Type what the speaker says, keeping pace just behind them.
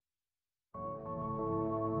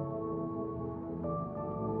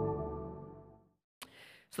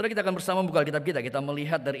Saudara, kita akan bersama buka Alkitab kita. Kita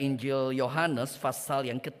melihat dari Injil Yohanes pasal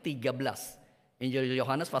yang ke-13. Injil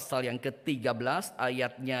Yohanes pasal yang ke-13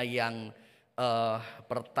 ayatnya yang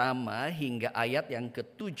pertama hingga ayat yang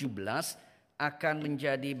ke-17 akan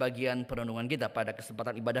menjadi bagian perenungan kita pada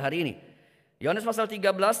kesempatan ibadah hari ini. Yohanes pasal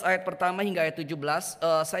 13 ayat pertama hingga ayat 17,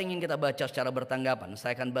 saya ingin kita baca secara bertanggapan.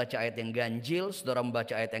 Saya akan baca ayat yang ganjil, saudara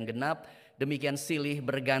membaca ayat yang genap. Demikian silih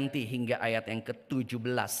berganti hingga ayat yang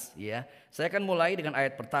ke-17 ya. Saya akan mulai dengan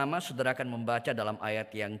ayat pertama, saudara akan membaca dalam ayat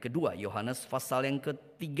yang kedua. Yohanes pasal yang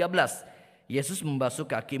ke-13. Yesus membasuh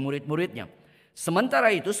kaki murid-muridnya. Sementara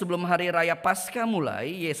itu sebelum hari raya Paskah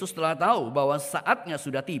mulai, Yesus telah tahu bahwa saatnya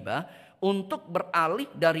sudah tiba untuk beralih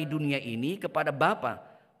dari dunia ini kepada Bapa.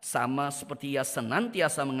 Sama seperti ia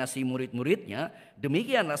senantiasa mengasihi murid-muridnya,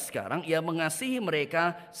 demikianlah sekarang ia mengasihi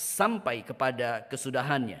mereka sampai kepada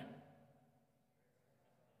kesudahannya.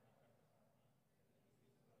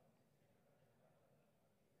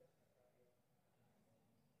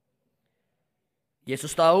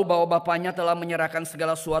 Yesus tahu bahwa Bapanya telah menyerahkan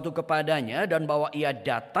segala sesuatu kepadanya dan bahwa ia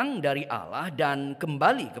datang dari Allah dan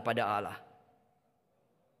kembali kepada Allah.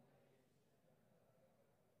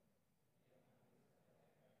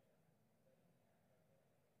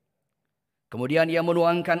 Kemudian ia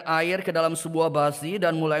menuangkan air ke dalam sebuah basi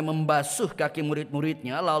dan mulai membasuh kaki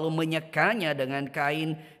murid-muridnya, lalu menyekanya dengan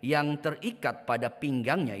kain yang terikat pada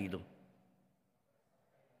pinggangnya itu.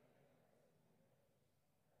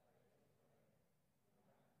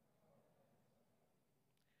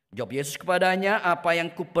 Jawab Yesus kepadanya, apa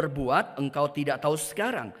yang kuperbuat engkau tidak tahu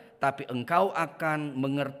sekarang, tapi engkau akan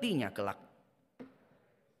mengertinya kelak.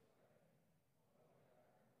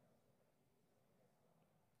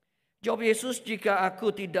 Jawab Yesus, jika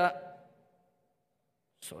aku tidak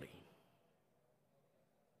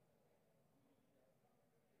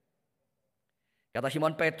Kata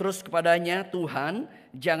Simon Petrus kepadanya, Tuhan,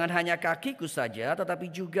 jangan hanya kakiku saja,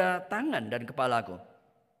 tetapi juga tangan dan kepalaku.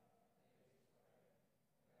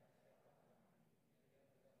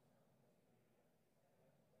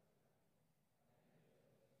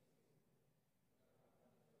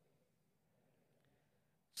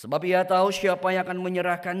 Sebab ia tahu siapa yang akan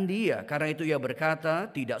menyerahkan dia. Karena itu ia berkata,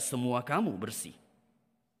 tidak semua kamu bersih.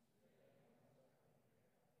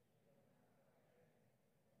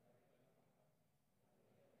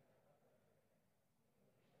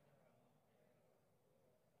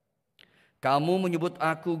 Kamu menyebut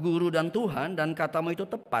aku guru dan Tuhan, dan katamu itu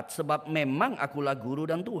tepat, sebab memang akulah guru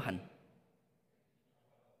dan Tuhan.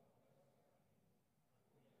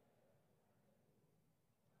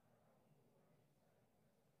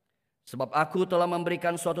 Sebab aku telah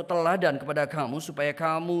memberikan suatu teladan kepada kamu, supaya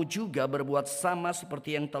kamu juga berbuat sama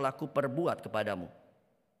seperti yang telah kuperbuat kepadamu.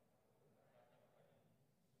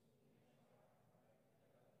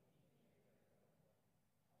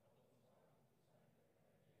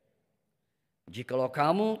 Jikalau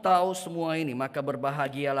kamu tahu semua ini, maka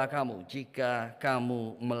berbahagialah kamu jika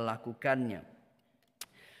kamu melakukannya.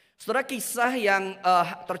 Saudara, kisah yang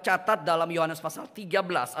tercatat dalam Yohanes pasal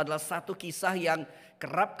 13 adalah satu kisah yang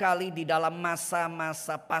kerap kali di dalam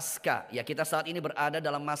masa-masa Paskah. Ya, kita saat ini berada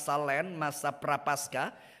dalam masa Lent, masa Prapaskah.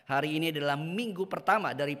 Hari ini adalah minggu pertama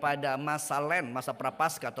daripada masa Lent, masa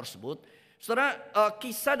Prapaskah tersebut. Saudara,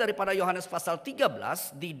 kisah daripada Yohanes pasal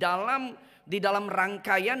 13 di dalam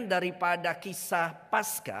rangkaian daripada kisah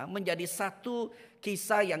Paskah menjadi satu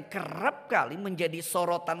kisah yang kerap kali menjadi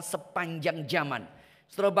sorotan sepanjang zaman.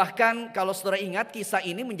 Saudara, bahkan kalau saudara ingat, kisah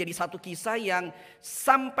ini menjadi satu kisah yang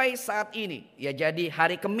sampai saat ini, ya, jadi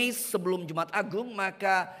hari Kamis sebelum Jumat Agung,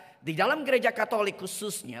 maka di dalam gereja Katolik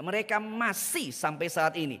khususnya mereka masih sampai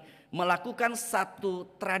saat ini melakukan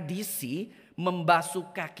satu tradisi membasuh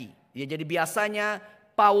kaki. Ya, jadi biasanya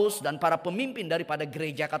paus dan para pemimpin daripada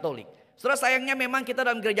gereja Katolik. Saudara, sayangnya memang kita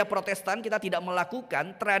dalam gereja Protestan kita tidak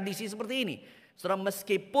melakukan tradisi seperti ini. Saudara,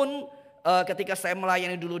 meskipun ketika saya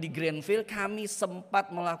melayani dulu di Greenfield, kami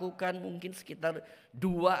sempat melakukan mungkin sekitar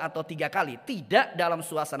 2 atau 3 kali. Tidak dalam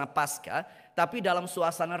suasana Paskah, tapi dalam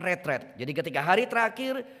suasana retret. Jadi ketika hari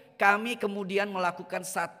terakhir kami kemudian melakukan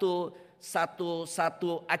satu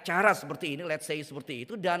acara seperti ini, let's say seperti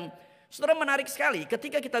itu. Dan saudara, menarik sekali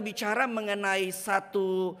ketika kita bicara mengenai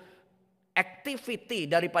satu activity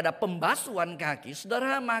daripada pembasuhan kaki,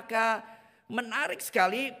 saudara, maka menarik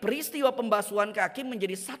sekali peristiwa pembasuhan kaki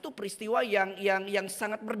menjadi satu peristiwa yang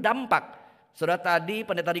sangat berdampak. Saudara, tadi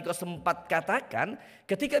Pendeta Diko sempat katakan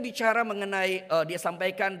ketika bicara mengenai dia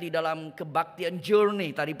sampaikan di dalam kebaktian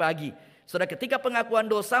journey tadi pagi. Saudara, ketika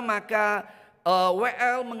pengakuan dosa maka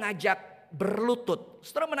WL mengajak berlutut.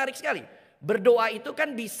 Saudara, menarik sekali. Berdoa itu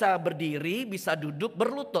kan bisa berdiri, bisa duduk,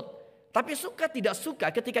 berlutut. Tapi suka tidak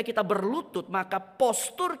suka ketika kita berlutut, maka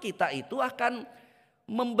postur kita itu akan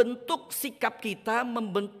membentuk sikap kita,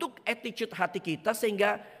 membentuk attitude hati kita,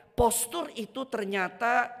 sehingga postur itu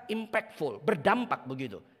ternyata impactful, berdampak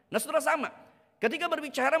begitu. Nah saudara sama, ketika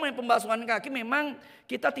berbicara mengenai pembasuhan kaki, memang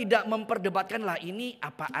kita tidak memperdebatkan lah ini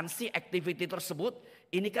apaan sih activity tersebut.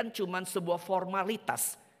 Ini kan cuma sebuah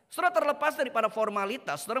formalitas. Saudara, terlepas daripada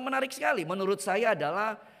formalitas, saudara, menarik sekali menurut saya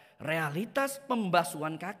adalah realitas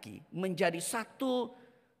pembasuhan kaki menjadi satu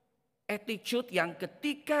attitude yang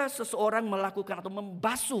ketika seseorang melakukan atau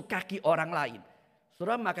membasuh kaki orang lain,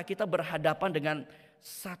 saudara, maka kita berhadapan dengan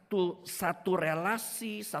satu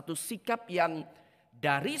relasi, satu sikap yang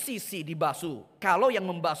dari sisi dibasuh, kalau yang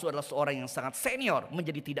membasuh adalah seorang yang sangat senior,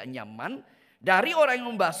 menjadi tidak nyaman. Dari orang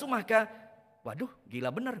yang membasuh, maka waduh,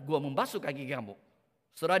 gila bener gua membasuh kaki kamu.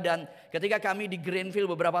 Saudara, dan ketika kami di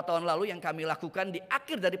Greenfield beberapa tahun lalu, yang kami lakukan di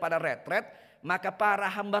akhir daripada retret, maka para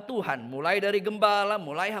hamba Tuhan, mulai dari gembala,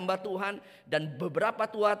 mulai hamba Tuhan, dan beberapa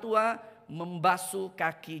tua-tua membasuh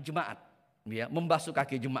kaki jemaat. Ya, membasuh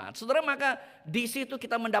kaki jemaat. Saudara, maka di situ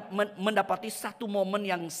kita mendapati satu momen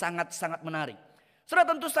yang sangat-sangat menarik.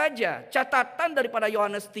 Saudara, tentu saja catatan daripada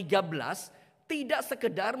Yohanes 13 tidak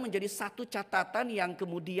sekedar menjadi satu catatan yang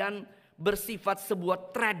kemudian bersifat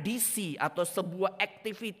sebuah tradisi atau sebuah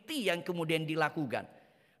activity yang kemudian dilakukan.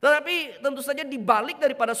 Tetapi tentu saja di balik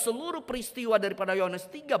daripada seluruh peristiwa daripada Yohanes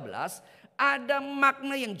 13 ada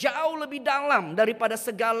makna yang jauh lebih dalam daripada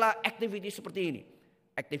segala activity seperti ini.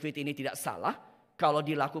 Activity ini tidak salah, kalau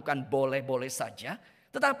dilakukan boleh-boleh saja.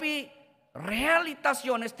 Tetapi realitas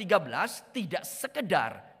Yohanes 13 tidak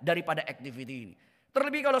sekedar daripada activity ini.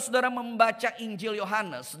 Terlebih kalau saudara membaca Injil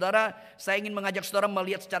Yohanes, saudara, saya ingin mengajak saudara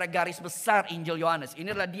melihat secara garis besar Injil Yohanes.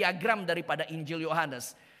 Ini adalah diagram daripada Injil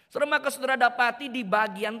Yohanes. Saudara, maka saudara dapati di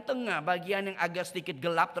bagian tengah, bagian yang agak sedikit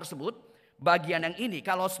gelap tersebut, bagian yang ini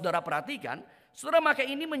kalau saudara perhatikan, saudara, maka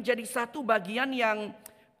ini menjadi satu bagian yang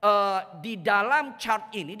di dalam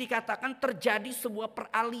chart ini dikatakan terjadi sebuah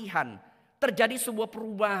peralihan, terjadi sebuah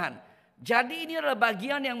perubahan. Jadi ini adalah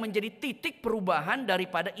bagian yang menjadi titik perubahan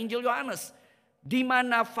daripada Injil Yohanes. Di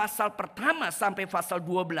mana pasal pertama sampai pasal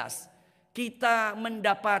 12 kita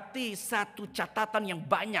mendapati satu catatan yang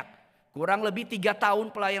banyak. Kurang lebih 3 tahun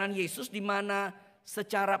pelayanan Yesus, di mana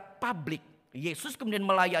secara publik Yesus kemudian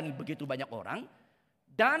melayani begitu banyak orang.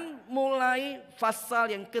 Dan mulai pasal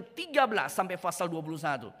yang ke-13 sampai pasal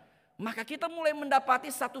 21, maka kita mulai mendapati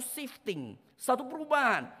satu shifting, satu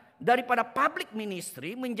perubahan daripada public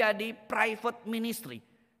ministry menjadi private ministry.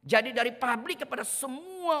 Jadi dari publik kepada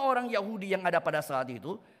semua orang Yahudi yang ada pada saat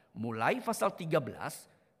itu, mulai pasal 13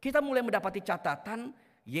 kita mulai mendapati catatan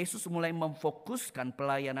Yesus mulai memfokuskan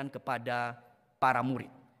pelayanan kepada para murid.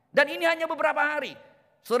 Dan ini hanya beberapa hari.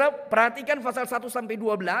 Saudara perhatikan pasal 1 sampai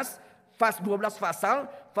 12, pas 12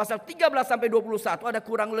 pasal 13 sampai 21 ada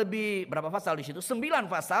kurang lebih berapa pasal di situ? 9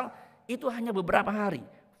 pasal, itu hanya beberapa hari.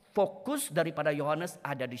 Fokus daripada Yohanes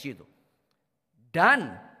ada di situ.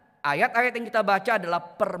 Dan ayat-ayat yang kita baca adalah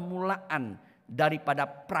permulaan daripada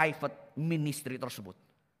private ministry tersebut.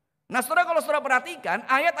 Nah saudara, kalau saudara perhatikan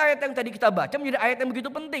ayat-ayat yang tadi kita baca menjadi ayat yang begitu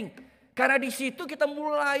penting. Karena di situ kita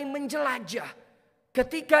mulai menjelajah.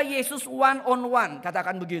 Ketika Yesus one on one,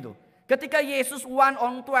 katakan begitu. Ketika Yesus one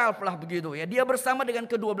on 12 lah begitu ya. Dia bersama dengan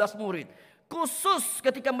ke-12 murid. Khusus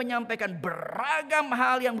ketika menyampaikan beragam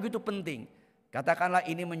hal yang begitu penting. Katakanlah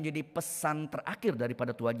ini menjadi pesan terakhir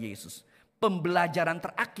daripada Tuhan Yesus. Pembelajaran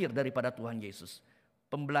terakhir daripada Tuhan Yesus.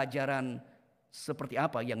 Pembelajaran seperti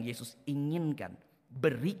apa yang Yesus inginkan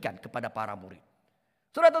berikan kepada para murid.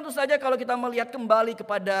 Saudara, tentu saja kalau kita melihat kembali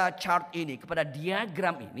kepada chart ini, kepada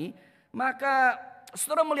diagram ini, maka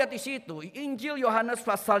saudara melihat di situ Injil Yohanes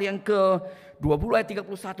pasal yang ke-20 ayat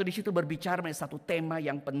 31 di situ berbicara mengenai satu tema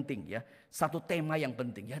yang penting ya. Satu tema yang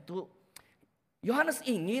penting, yaitu Yohanes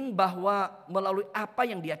ingin bahwa melalui apa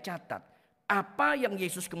yang dia catat, apa yang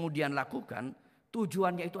Yesus kemudian lakukan,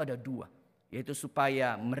 tujuannya itu ada 2. Yaitu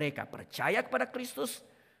supaya mereka percaya kepada Kristus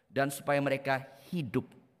dan supaya mereka hidup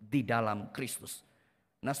di dalam Kristus.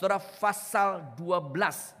 Nah saudara, pasal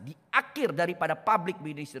 12 di akhir daripada public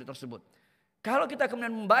ministry tersebut. Kalau kita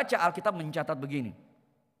kemudian membaca Alkitab mencatat begini.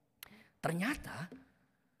 Ternyata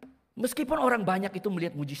meskipun orang banyak itu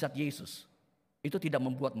melihat mujizat Yesus, itu tidak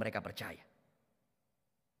membuat mereka percaya.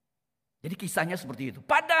 Jadi kisahnya seperti itu.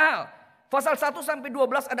 Padahal pasal 1 sampai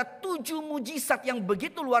 12 ada 7 mujizat yang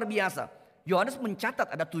begitu luar biasa. Yohanes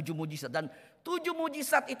mencatat ada 7 mujizat. Dan 7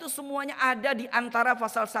 mujizat itu semuanya ada di antara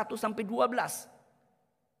pasal 1 sampai 12.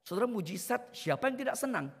 Saudara, mujizat siapa yang tidak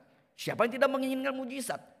senang? Siapa yang tidak menginginkan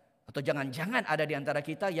mujizat? Atau jangan-jangan ada di antara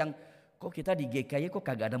kita yang kok kita di GKY kok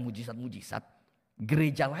kagak ada mujizat-mujizat.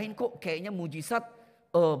 Gereja lain kok kayaknya mujizat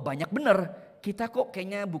banyak bener. Kita kok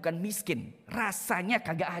kayaknya bukan miskin. Rasanya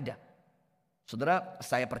kagak ada. Saudara,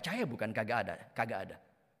 saya percaya bukan kagak ada.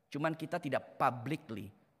 Cuman kita tidak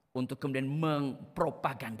publicly untuk kemudian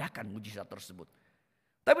mempropagandakan mujizat tersebut.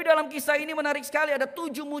 Tapi dalam kisah ini menarik sekali, ada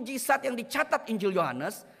 7 mujizat yang dicatat Injil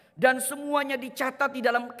Yohanes. Dan semuanya dicatat di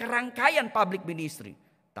dalam kerangkaian public ministry.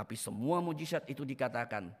 Tapi semua mujizat itu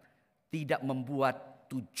dikatakan tidak membuat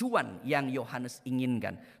tujuan yang Yohanes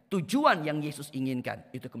inginkan. Tujuan yang Yesus inginkan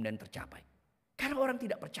itu kemudian tercapai. Karena orang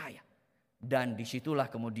tidak percaya. Dan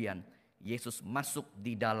disitulah kemudian Yesus masuk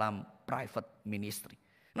di dalam private ministry.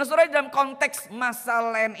 Nah saudara, dalam konteks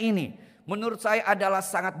masa Lent ini, menurut saya adalah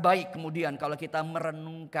sangat baik kemudian kalau kita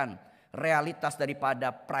merenungkan realitas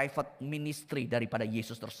daripada private ministry daripada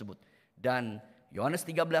Yesus tersebut. Dan Yohanes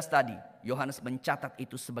 13 tadi, Yohanes mencatat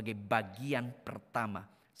itu sebagai bagian pertama.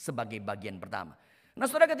 Nah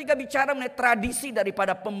saudara, ketika bicara mengenai tradisi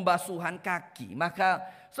daripada pembasuhan kaki, maka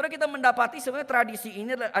saudara kita mendapati sebenarnya tradisi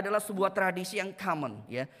ini adalah sebuah tradisi yang common.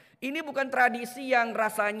 Ya. Ini bukan tradisi yang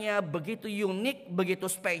rasanya begitu unik,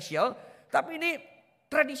 begitu spesial. Tapi ini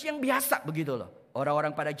tradisi yang biasa begitu loh.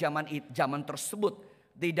 Orang-orang pada zaman tersebut,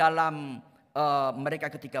 di dalam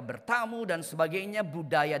mereka ketika bertamu dan sebagainya,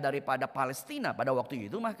 budaya daripada Palestina pada waktu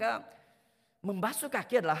itu, maka membasuh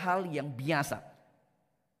kaki adalah hal yang biasa.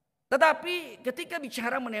 Tetapi ketika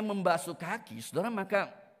bicara mengenai membasuh kaki, saudara,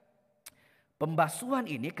 maka pembasuhan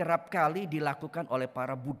ini kerap kali dilakukan oleh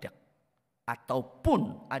para budak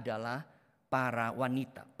ataupun adalah para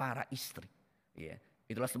wanita, para istri. Ya.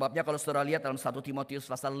 Itulah sebabnya kalau saudara lihat dalam 1 Timotius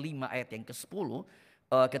pasal 5 ayat yang ke-10,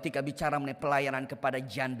 ketika bicara mengenai pelayanan kepada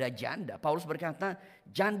janda-janda, Paulus berkata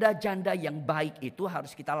janda-janda yang baik itu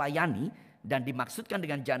harus kita layani. Dan dimaksudkan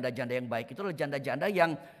dengan janda-janda yang baik itu adalah janda-janda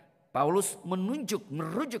yang Paulus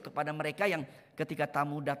merujuk kepada mereka yang ketika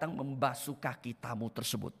tamu datang membasuh kaki tamu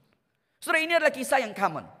tersebut. Saudara, ini adalah kisah yang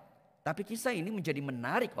common. Tapi kisah ini menjadi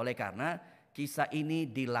menarik oleh karena kisah ini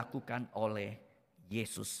dilakukan oleh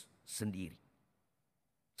Yesus sendiri.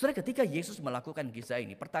 Saudara, ketika Yesus melakukan kisah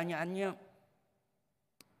ini, pertanyaannya,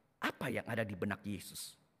 apa yang ada di benak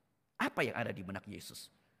Yesus? Apa yang ada di benak Yesus?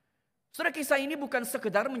 Saudara, kisah ini bukan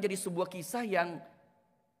sekedar menjadi sebuah kisah yang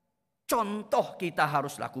contoh kita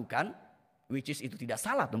harus lakukan, which is itu tidak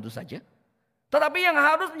salah tentu saja. Tetapi yang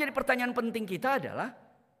harus menjadi pertanyaan penting kita adalah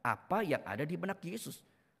apa yang ada di benak Yesus?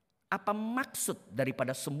 Apa maksud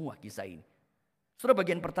daripada semua kisah ini? Saudara,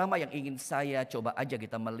 bagian pertama yang ingin saya coba aja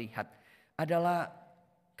kita melihat adalah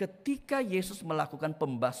ketika Yesus melakukan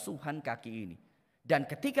pembasuhan kaki ini. Dan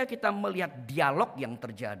ketika kita melihat dialog yang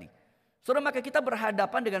terjadi, saudara, maka kita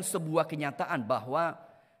berhadapan dengan sebuah kenyataan bahwa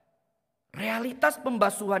realitas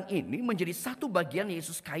pembasuhan ini menjadi satu bagian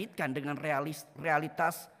Yesus kaitkan dengan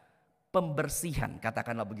realitas pembersihan,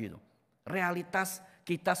 katakanlah begitu. Realitas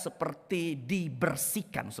kita seperti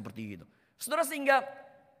dibersihkan seperti itu. Saudara, sehingga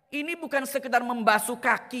ini bukan sekedar membasuh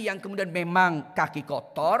kaki yang kemudian memang kaki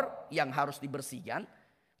kotor yang harus dibersihkan,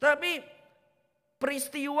 tapi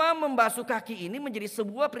peristiwa membasuh kaki ini menjadi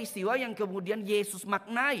sebuah peristiwa yang kemudian Yesus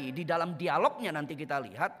maknai di dalam dialognya. Nanti kita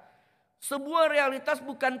lihat sebuah realitas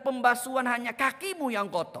bukan pembasuhan hanya kakimu yang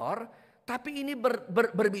kotor, tapi ini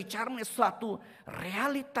berbicara mengenai suatu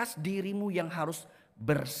realitas dirimu yang harus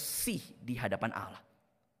bersih di hadapan Allah.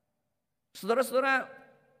 Saudara-saudara,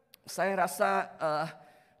 saya rasa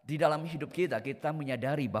di dalam hidup kita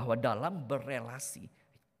menyadari bahwa dalam berelasi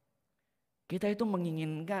kita itu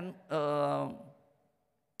menginginkan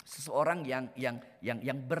seseorang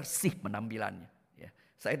yang bersih penampilannya. Ya.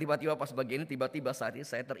 Saya tiba-tiba pas bagian ini tiba-tiba saat ini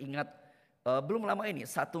saya teringat belum lama ini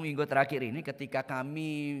 1 minggu terakhir ini ketika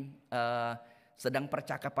kami sedang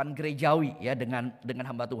percakapan gerejawi ya dengan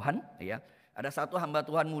hamba Tuhan. Ya. Ada satu hamba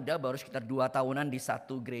Tuhan muda baru sekitar 2 tahunan di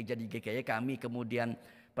satu gereja di GKY, kami kemudian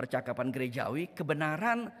percakapan gerejawi,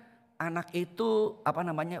 kebenaran anak itu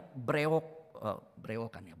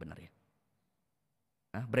brewokan ya benar ya.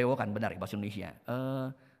 Brewokan benar ya bahasa Indonesia.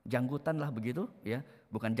 Janggutan lah begitu ya,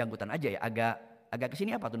 bukan janggutan aja ya, agak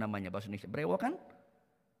kesini apa tuh namanya bahasa Indonesia, brewokan?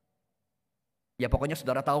 Ya pokoknya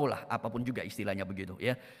saudara tahu lah apapun juga istilahnya begitu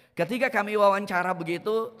ya. Ketika kami wawancara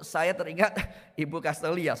begitu, saya teringat Ibu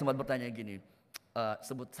Castelia sempat bertanya gini,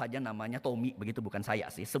 sebut saja namanya Tommy begitu, bukan saya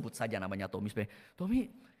sih, sebut saja namanya Tommy. Tommy,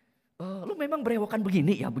 lu memang berewokan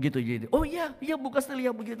begini ya begitu jadi. Oh iya Bu Castelia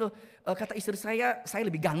begitu. Kata istri saya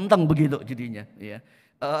lebih ganteng begitu jadinya. Ya.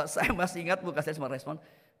 Saya masih ingat Bu Castelia sempat respon,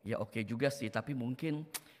 ya oke juga sih, tapi mungkin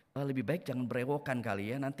lebih baik jangan berewokan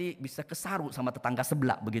kali ya, nanti bisa kesaru sama tetangga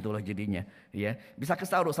sebelah begitu loh jadinya. Ya, bisa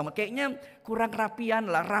kesaru sama kayaknya kurang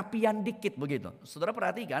rapian dikit begitu. Saudara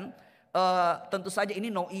perhatikan, tentu saja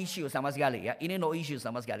ini no issue sama sekali ya, ini no issue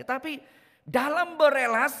sama sekali. Tapi Dalam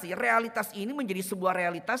berelasi, realitas ini menjadi sebuah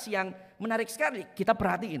realitas yang menarik sekali. Kita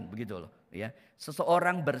perhatiin begitu loh, ya.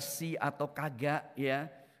 Seseorang bersih atau kagak, ya.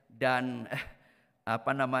 Dan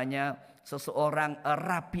seseorang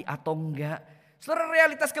rapi atau enggak. Saudara,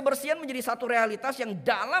 realitas kebersihan menjadi satu realitas yang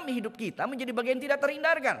dalam hidup kita menjadi bagian tidak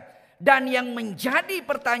terhindarkan. Dan yang menjadi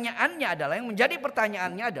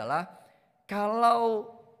pertanyaannya adalah, kalau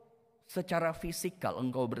secara fisikal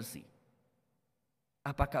engkau bersih,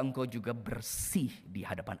 apakah engkau juga bersih di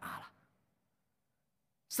hadapan Allah?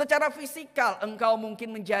 Secara fisikal engkau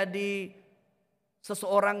mungkin menjadi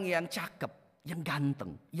seseorang yang cakep, yang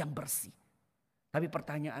ganteng, yang bersih. Tapi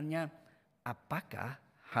pertanyaannya, apakah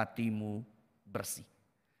hatimu bersih?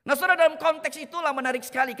 Nah, saudara, dalam konteks itulah menarik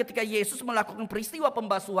sekali ketika Yesus melakukan peristiwa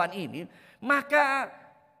pembasuhan ini. Maka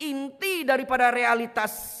inti daripada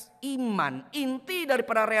realitas iman, inti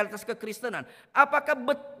daripada realitas kekristenan, apakah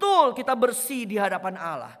betul kita bersih di hadapan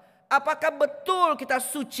Allah? Apakah betul kita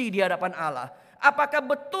suci di hadapan Allah? Apakah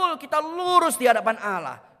betul kita lurus di hadapan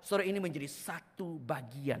Allah? Saudara, ini menjadi satu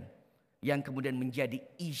bagian yang kemudian menjadi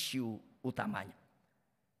isu utamanya.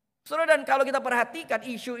 Saudara, dan kalau kita perhatikan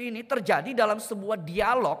isu ini terjadi dalam sebuah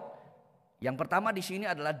dialog. Yang pertama di sini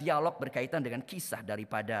adalah dialog berkaitan dengan kisah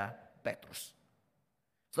daripada Petrus.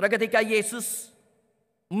 Saudara, ketika Yesus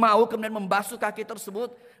mau kemudian membasuh kaki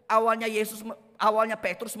tersebut, awalnya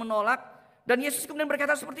Petrus menolak, dan Yesus kemudian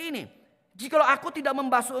berkata seperti ini, "Jikalau aku tidak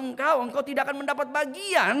membasuh engkau, engkau tidak akan mendapat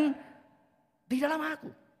bagian di dalam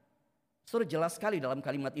aku." Saudara, jelas sekali dalam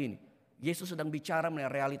kalimat ini Yesus sedang bicara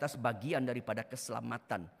mengenai realitas bagian daripada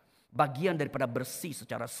keselamatan, bagian daripada bersih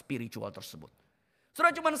secara spiritual tersebut.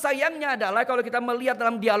 Saudara, cuman sayangnya adalah kalau kita melihat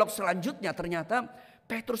dalam dialog selanjutnya, ternyata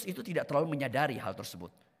Petrus itu tidak terlalu menyadari hal tersebut.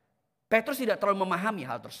 Petrus tidak terlalu memahami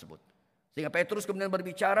hal tersebut. Sehingga Petrus kemudian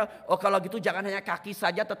berbicara, "Oh, kalau gitu jangan hanya kaki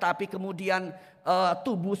saja tetapi kemudian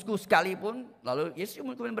tubuhku sekalipun." Lalu Yesus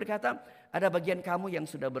kemudian berkata, "Ada bagian kamu yang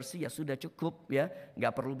sudah bersih, ya sudah cukup ya.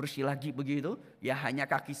 Gak perlu bersih lagi begitu. Ya hanya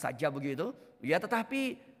kaki saja begitu. Ya,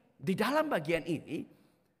 tetapi di dalam bagian ini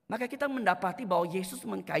maka kita mendapati bahwa Yesus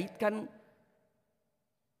mengkaitkan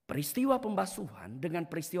peristiwa pembasuhan dengan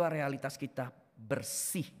peristiwa realitas kita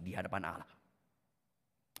bersih di hadapan Allah.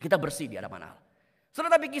 Kita bersih di hadapan Allah.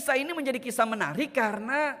 Saudara, tapi kisah ini menjadi kisah menarik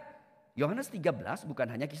karena Yohanes 13 bukan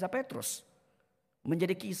hanya kisah Petrus.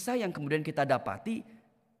 Menjadi kisah yang kemudian kita dapati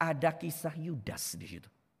ada kisah Yudas di situ.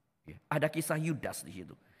 Ada kisah Yudas di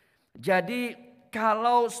situ. Jadi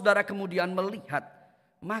kalau saudara kemudian melihat,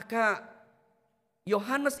 maka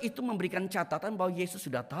Yohanes itu memberikan catatan bahwa Yesus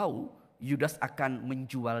sudah tahu Yudas akan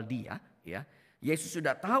menjual dia, ya. Yesus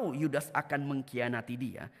sudah tahu Yudas akan mengkhianati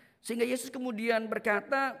dia. Sehingga Yesus kemudian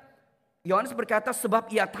berkata, Yohanes berkata,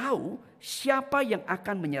 sebab ia tahu siapa yang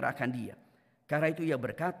akan menyerahkan dia. Karena itu ia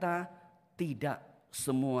berkata, tidak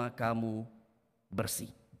semua kamu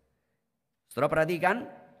bersih. Saudara perhatikan,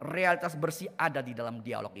 realitas bersih ada di dalam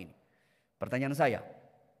dialog ini. Pertanyaan saya,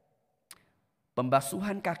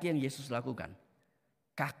 pembasuhan kaki yang Yesus lakukan,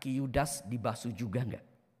 kaki Yudas dibasuh juga enggak?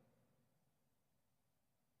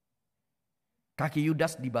 Kaki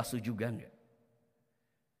Yudas dibasuh juga enggak?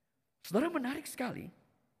 Saudara, menarik sekali.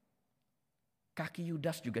 Kaki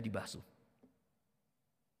Yudas juga dibasuh.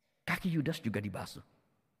 Kaki Yudas juga dibasuh.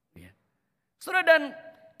 Ya. Saudara, dan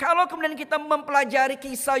kalau kemudian kita mempelajari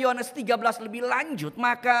kisah Yohanes 13 lebih lanjut,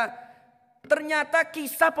 maka ternyata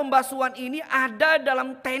kisah pembasuhan ini ada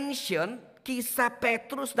dalam tension kisah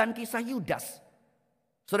Petrus dan kisah Yudas.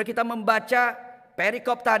 Saudara, kita membaca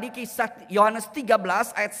perikop tadi kisah Yohanes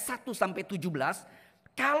 13 ayat 1 sampai 17.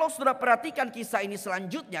 Kalau saudara perhatikan kisah ini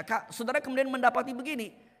selanjutnya, saudara kemudian mendapati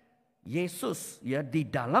begini. Yesus ya di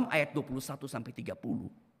dalam ayat 21 sampai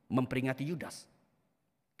 30 memperingati Yudas.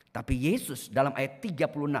 Tapi Yesus dalam ayat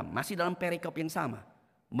 36 masih dalam perikop yang sama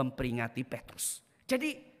memperingati Petrus.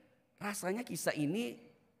 Jadi rasanya kisah ini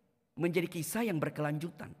menjadi kisah yang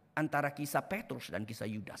berkelanjutan antara kisah Petrus dan kisah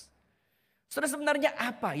Yudas. Saudara, sebenarnya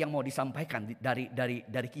apa yang mau disampaikan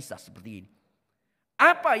dari kisah seperti ini?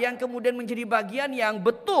 Apa yang kemudian menjadi bagian yang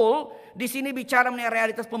betul di sini bicara mengenai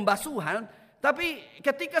realitas pembasuhan, tapi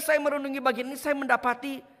ketika saya merenungi bagian ini saya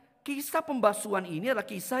mendapati kisah pembasuhan ini adalah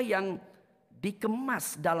kisah yang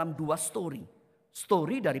dikemas dalam dua story.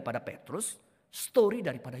 Story daripada Petrus, story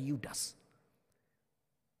daripada Yudas.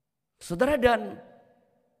 Saudara, dan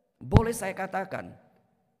boleh saya katakan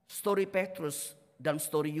story Petrus dan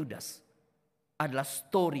story Yudas adalah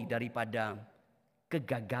story daripada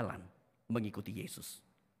kegagalan mengikuti Yesus.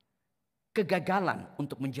 Kegagalan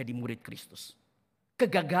untuk menjadi murid Kristus.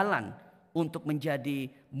 Kegagalan untuk menjadi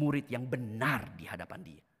murid yang benar di hadapan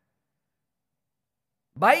Dia.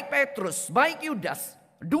 Baik Petrus, baik Yudas,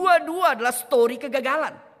 dua-dua adalah story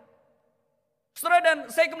kegagalan. Saudara, dan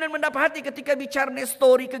saya kemudian mendapati ketika bicara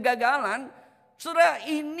story kegagalan, saudara,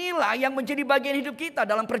 inilah yang menjadi bagian hidup kita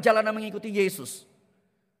dalam perjalanan mengikuti Yesus.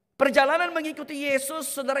 Perjalanan mengikuti Yesus,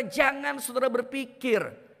 saudara, jangan saudara berpikir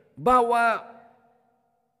bahwa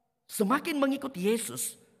semakin mengikuti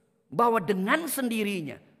Yesus, bahwa dengan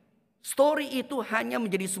sendirinya story itu hanya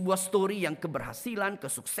menjadi sebuah story yang keberhasilan,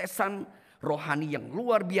 kesuksesan, rohani yang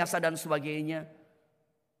luar biasa dan sebagainya.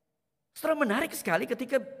 Saudara, menarik sekali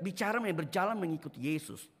ketika bicara berjalan mengikuti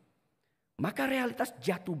Yesus. Maka realitas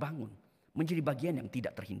jatuh bangun menjadi bagian yang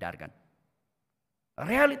tidak terhindarkan.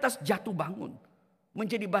 Realitas jatuh bangun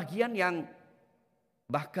menjadi bagian yang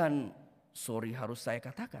bahkan, sorry harus saya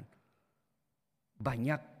katakan,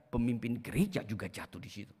 banyak pemimpin gereja juga jatuh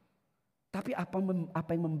di situ. Tapi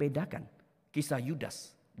apa yang membedakan kisah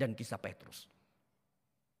Yudas dan kisah Petrus?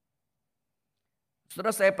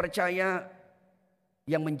 Saudara, saya percaya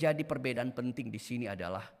yang menjadi perbedaan penting di sini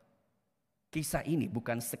adalah kisah ini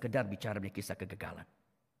bukan sekedar bicara mengenai kisah kegagalan,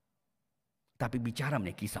 tapi bicara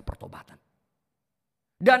mengenai kisah pertobatan.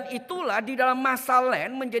 Dan itulah di dalam masa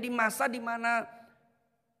Lent menjadi masa di mana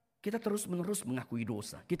kita terus-menerus mengakui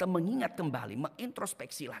dosa. Kita mengingat kembali,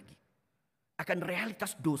 mengintrospeksi lagi akan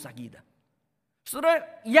realitas dosa kita.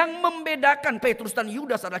 Saudara, yang membedakan Petrus dan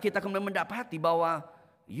Yudas adalah kita kemudian mendapati bahwa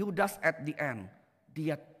Yudas at the end,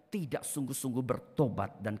 dia tidak sungguh-sungguh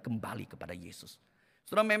bertobat dan kembali kepada Yesus.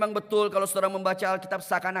 Saudara, memang betul kalau saudara membaca Alkitab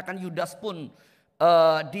seakan-akan Yudas pun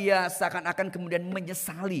dia seakan-akan kemudian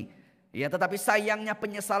menyesali. Ya, tetapi sayangnya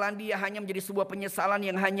penyesalan dia hanya menjadi sebuah penyesalan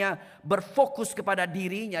yang hanya berfokus kepada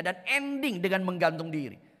dirinya dan ending dengan menggantung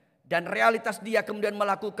diri. Dan realitas dia kemudian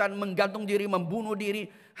melakukan menggantung diri, membunuh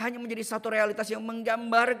diri hanya menjadi satu realitas yang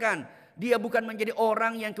menggambarkan dia bukan menjadi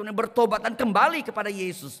orang yang kemudian bertobat dan kembali kepada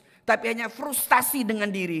Yesus, tapi hanya frustasi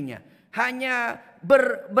dengan dirinya, hanya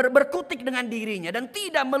berkutik dengan dirinya dan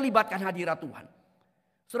tidak melibatkan hadirat Tuhan.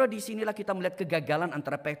 Saudara, disinilah kita melihat kegagalan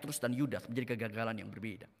antara Petrus dan Yudas menjadi kegagalan yang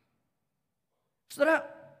berbeda. Saudara,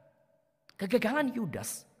 kegagalan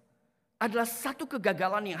Yudas adalah satu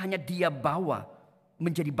kegagalan yang hanya dia bawa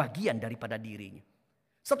menjadi bagian daripada dirinya.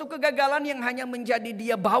 Satu kegagalan yang hanya menjadi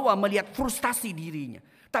dia bawa melihat frustasi dirinya.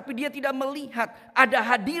 Tapi dia tidak melihat ada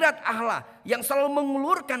hadirat Allah yang selalu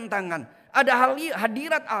mengulurkan tangan. Ada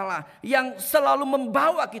hadirat Allah yang selalu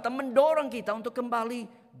membawa kita, mendorong kita untuk kembali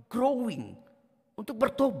growing. Untuk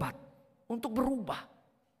bertobat, untuk berubah.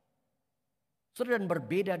 Saudara, dan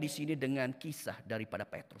berbeda di sini dengan kisah daripada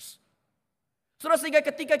Petrus. Saudara, sehingga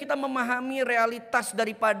ketika kita memahami realitas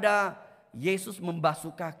daripada Yesus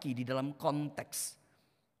membasuh kaki di dalam konteks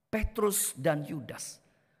Petrus dan Yudas.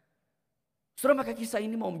 Saudara, maka kisah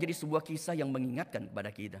ini mau menjadi sebuah kisah yang mengingatkan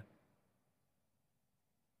kepada kita.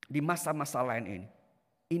 Di masa-masa lain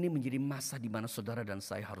ini menjadi masa di mana saudara dan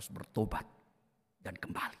saya harus bertobat dan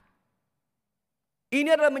kembali.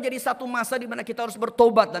 Ini adalah menjadi satu masa di mana kita harus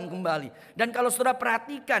bertobat dan kembali. Dan kalau saudara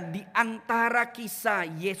perhatikan di antara kisah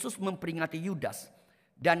Yesus memperingati Yudas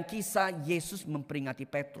dan kisah Yesus memperingati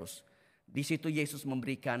Petrus. Di situ Yesus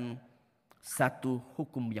memberikan satu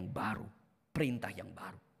hukum yang baru, perintah yang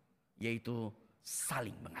baru, yaitu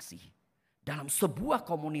saling mengasihi dalam sebuah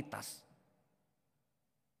komunitas.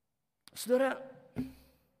 Saudara,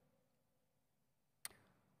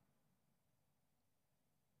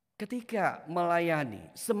 ketika melayani,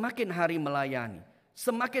 semakin hari melayani,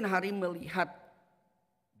 semakin hari melihat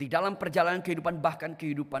di dalam perjalanan kehidupan, bahkan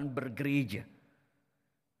kehidupan bergereja.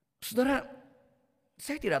 Saudara,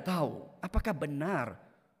 saya tidak tahu apakah benar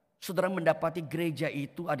saudara mendapati gereja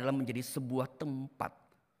itu adalah menjadi sebuah tempat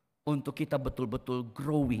untuk kita betul-betul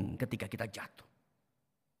growing ketika kita jatuh.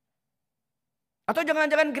 Atau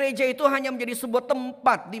jangan-jangan gereja itu hanya menjadi sebuah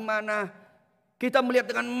tempat di mana kita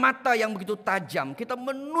melihat dengan mata yang begitu tajam. Kita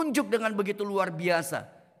menunjuk dengan begitu luar biasa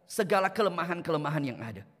segala kelemahan-kelemahan yang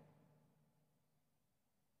ada.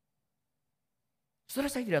 Saudara,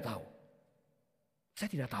 saya tidak tahu. Saya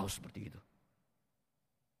tidak tahu seperti itu.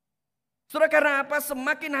 Saudara, karena apa?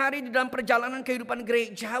 Semakin hari di dalam perjalanan kehidupan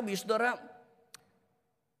gerejawi, saudara,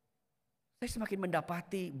 saya semakin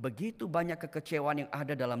mendapati begitu banyak kekecewaan yang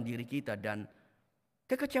ada dalam diri kita. Dan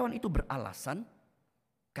kekecewaan itu beralasan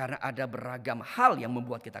karena ada beragam hal yang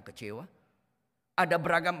membuat kita kecewa. Ada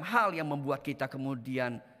beragam hal yang membuat kita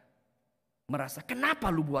kemudian merasa, kenapa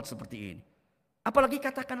lu buat seperti ini? Apalagi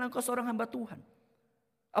katakanlah engkau seorang hamba Tuhan.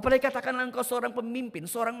 Apalagi katakanlah engkau seorang pemimpin,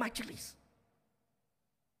 seorang majelis.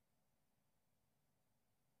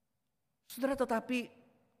 Saudara, tetapi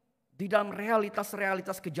di dalam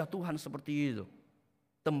realitas-realitas kejatuhan seperti itu,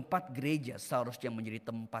 tempat gereja seharusnya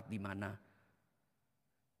menjadi tempat di mana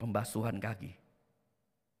pembasuhan kaki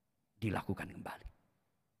dilakukan kembali.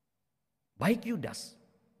 Baik Yudas,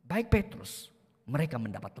 baik Petrus, mereka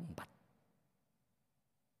mendapat tempat.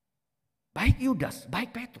 Baik Yudas,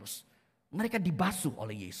 baik Petrus, mereka dibasuh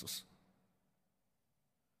oleh Yesus.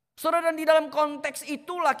 Saudara, dan di dalam konteks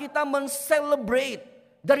itulah kita men-celebrate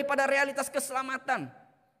daripada realitas keselamatan.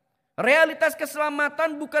 Realitas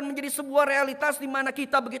keselamatan bukan menjadi sebuah realitas di mana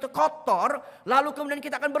kita begitu kotor, lalu kemudian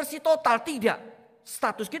kita akan bersih total. Tidak.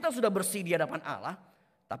 Status kita sudah bersih di hadapan Allah,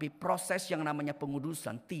 tapi proses yang namanya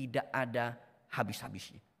pengudusan tidak ada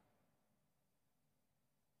habis-habisnya.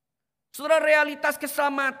 Saudara, realitas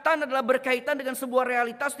keselamatan adalah berkaitan dengan sebuah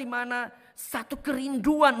realitas di mana satu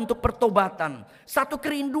kerinduan untuk pertobatan, satu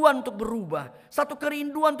kerinduan untuk berubah, satu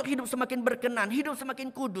kerinduan untuk hidup semakin berkenan, hidup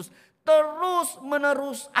semakin kudus, terus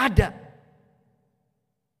menerus ada.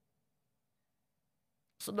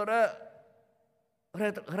 Saudara,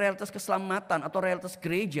 realitas keselamatan atau realitas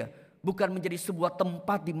gereja bukan menjadi sebuah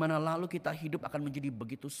tempat di mana lalu kita hidup akan menjadi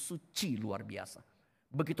begitu suci luar biasa,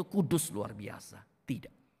 begitu kudus luar biasa.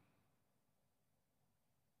 Tidak.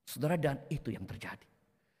 Saudara, dan itu yang terjadi.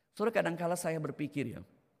 Saudara, kadangkala saya berpikir ya,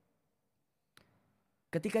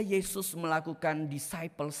 ketika Yesus melakukan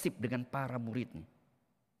discipleship dengan para muridnya,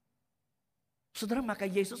 saudara, maka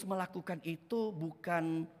Yesus melakukan itu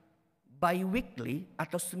bukan bi-weekly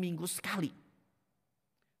atau seminggu sekali.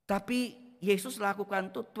 Tapi Yesus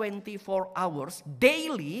lakukan itu 24 hours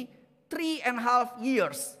daily 3.5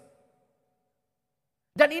 years.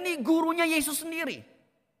 Dan ini gurunya Yesus sendiri.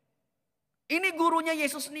 Ini gurunya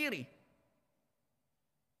Yesus sendiri.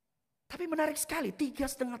 Tapi menarik sekali,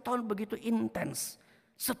 3,5 tahun begitu intens.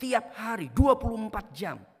 Setiap hari, 24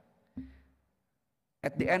 jam.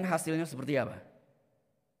 At the end hasilnya seperti apa?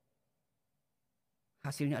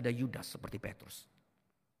 Hasilnya ada Yudas seperti Petrus.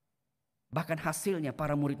 Bahkan hasilnya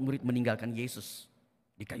para murid-murid meninggalkan Yesus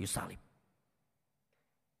di kayu salib.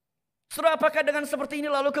 Saudara, apakah dengan seperti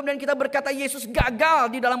ini lalu kemudian kita berkata Yesus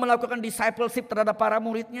gagal di dalam melakukan discipleship terhadap para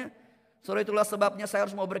muridnya? Saudara, itulah sebabnya saya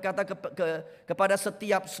harus mau berkata kepada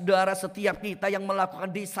setiap saudara, setiap kita yang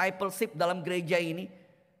melakukan discipleship dalam gereja ini.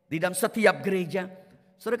 Di dalam setiap gereja.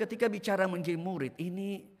 Saudara, ketika bicara menjadi murid,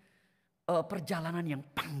 ini perjalanan yang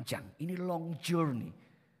panjang. Ini long journey.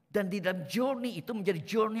 Dan di dalam journey itu menjadi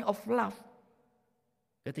journey of love.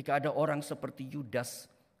 Ketika ada orang seperti Yudas,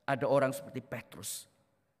 ada orang seperti Petrus,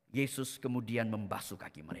 Yesus kemudian membasuh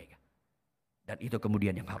kaki mereka. Dan itu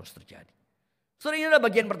kemudian yang harus terjadi. Saudara, ini adalah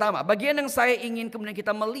bagian pertama. Bagian yang saya ingin kemudian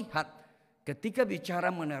kita melihat ketika bicara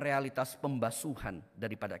mengenai realitas pembasuhan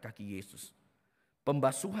daripada kaki Yesus.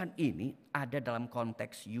 Pembasuhan ini ada dalam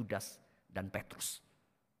konteks Yudas dan Petrus.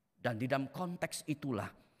 Dan di dalam konteks itulah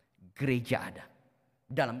gereja ada.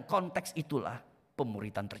 Dalam konteks itulah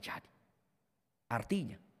pemuritan terjadi.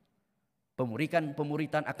 Artinya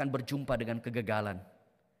pemuritan akan berjumpa dengan kegagalan.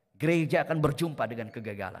 Gereja akan berjumpa dengan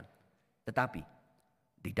kegagalan. Tetapi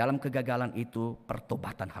di dalam kegagalan itu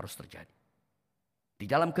pertobatan harus terjadi. Di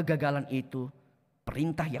dalam kegagalan itu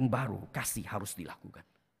perintah yang baru, kasih harus dilakukan.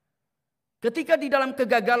 Ketika di dalam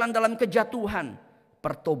kegagalan, dalam kejatuhan,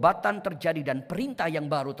 pertobatan terjadi dan perintah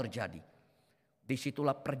yang baru terjadi.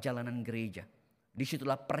 Disitulah perjalanan gereja.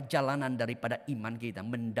 Disitulah perjalanan daripada iman kita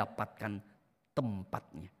mendapatkan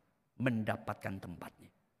tempatnya. Mendapatkan tempatnya.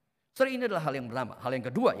 Saudara, ini adalah hal yang pertama. Hal yang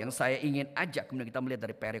kedua yang saya ingin ajak kemudian kita melihat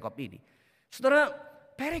dari perikop ini. Saudara,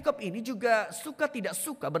 perikop ini juga suka tidak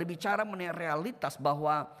suka berbicara mengenai realitas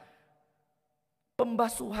bahwa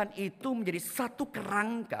pembasuhan itu menjadi satu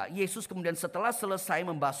kerangka. Yesus kemudian setelah selesai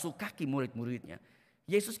membasuh kaki murid-muridnya,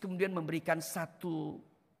 Yesus kemudian memberikan satu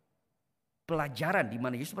pelajaran di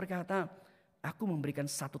mana Yesus berkata, aku memberikan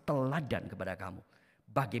satu teladan kepada kamu.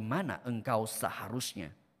 Bagaimana engkau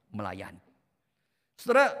seharusnya melayani.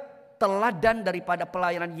 Saudara, teladan daripada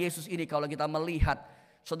pelayanan Yesus ini kalau kita melihat,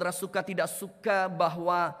 saudara suka tidak suka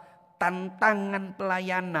bahwa tantangan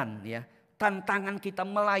pelayanan ya, tantangan kita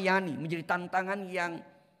melayani menjadi tantangan yang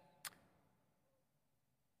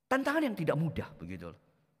tidak mudah begitu.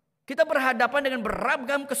 Kita berhadapan dengan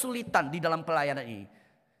beragam kesulitan di dalam pelayanan ini.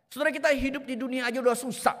 Saudara, kita hidup di dunia aja udah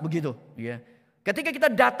susah begitu ya. Ketika kita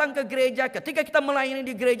datang ke gereja, ketika kita melayani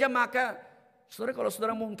di gereja, maka saudara, kalau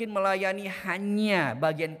saudara mungkin melayani hanya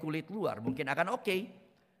bagian kulit luar mungkin akan oke.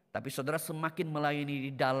 Tapi saudara semakin melayani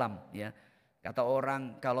di dalam ya. Kata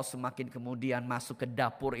orang kalau semakin kemudian masuk ke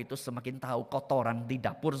dapur itu semakin tahu kotoran di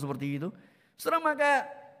dapur seperti itu. Saudara, maka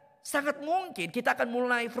sangat mungkin kita akan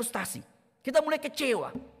mulai frustasi. Kita mulai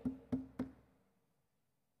kecewa.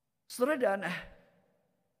 Saudara, dan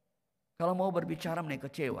kalau mau berbicara mengenai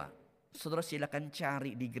kecewa, saudara silakan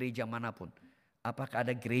cari di gereja manapun. Apakah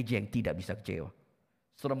ada gereja yang tidak bisa kecewa?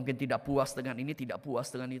 Saudara mungkin tidak puas dengan ini, tidak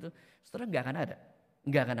puas dengan itu. Saudara, nggak akan ada.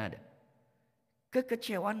 Nggak akan ada.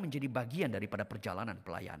 Kekecewaan menjadi bagian daripada perjalanan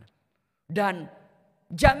pelayanan. Dan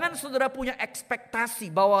Jangan saudara punya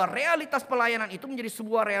ekspektasi bahwa realitas pelayanan itu menjadi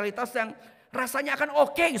sebuah realitas yang rasanya akan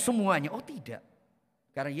oke semuanya. Oh tidak.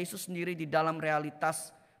 Karena Yesus sendiri di dalam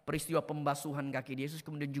realitas peristiwa pembasuhan kaki Yesus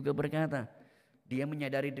kemudian juga berkata, dia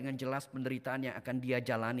menyadari dengan jelas penderitaan yang akan dia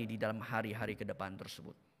jalani di dalam hari-hari ke depan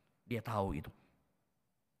tersebut. Dia tahu itu.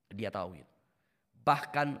 Dia tahu itu.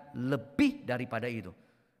 Bahkan lebih daripada itu.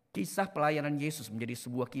 Kisah pelayanan Yesus menjadi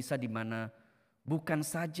sebuah kisah di mana bukan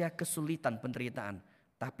saja kesulitan penderitaan,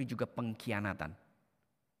 tapi juga pengkhianatan.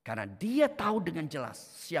 Karena dia tahu dengan jelas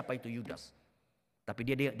siapa itu Yudas. Tapi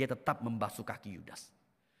dia tetap membasuh kaki Yudas.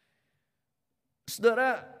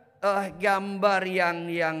 Saudara, gambar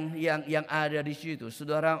yang ada di situ,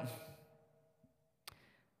 saudara,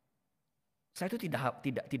 saya itu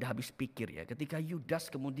tidak habis pikir ya, ketika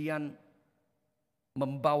Yudas kemudian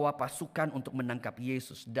membawa pasukan untuk menangkap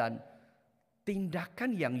Yesus, dan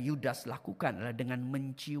tindakan yang Yudas lakukan adalah dengan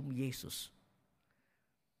mencium Yesus.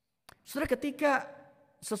 Saudara, ketika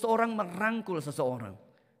seseorang merangkul seseorang,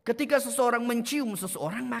 ketika seseorang mencium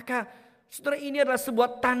seseorang, maka saudara, ini adalah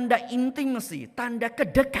sebuah tanda intimasi, tanda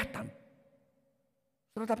kedekatan.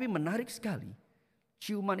 Saudara, tapi menarik sekali,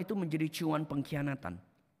 ciuman itu menjadi ciuman pengkhianatan.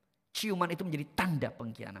 Ciuman itu menjadi tanda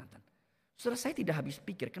pengkhianatan. Saudara, saya tidak habis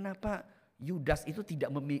pikir kenapa Yudas itu tidak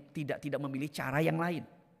memilih cara yang lain.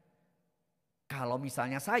 Kalau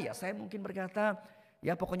misalnya saya mungkin berkata,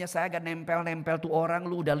 ya pokoknya saya agak nempel tuh orang,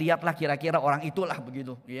 lu udah lihatlah kira-kira orang itulah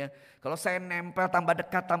begitu. Ya, kalau saya nempel tambah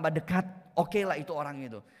dekat, oke lah itu orang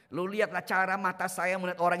itu. Lu lihatlah cara mata saya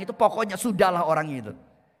melihat orang itu, pokoknya sudahlah orang itu.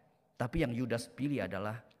 Tapi yang Yudas pilih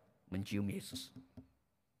adalah mencium Yesus.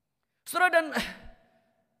 Saudara, dan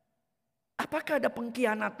apakah ada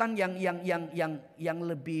pengkhianatan yang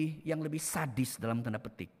lebih sadis dalam tanda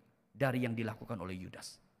petik dari yang dilakukan oleh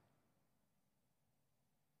Yudas?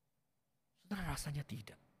 Saudara, rasanya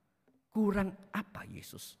tidak. Kurang apa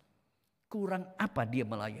Yesus? Kurang apa dia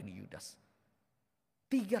melayani Yudas?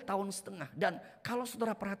 3,5 tahun. Dan kalau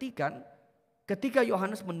saudara perhatikan, ketika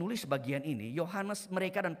Yohanes menulis bagian ini, Yohanes,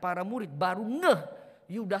 mereka dan para murid baru ngeh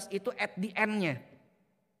Yudas itu at the end-nya.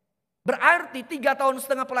 Berarti 3,5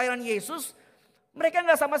 tahun pelayanan Yesus, mereka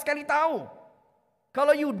nggak sama sekali tahu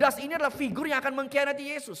kalau Yudas ini adalah figur yang akan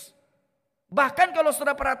mengkhianati Yesus. Bahkan kalau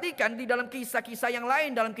saudara perhatikan di dalam kisah-kisah yang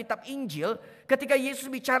lain dalam kitab Injil, ketika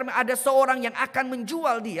Yesus bicara ada seorang yang akan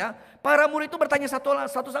menjual dia, para murid itu bertanya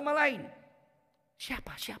satu sama lain.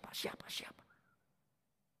 Siapa?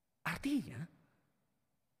 Artinya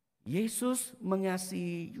Yesus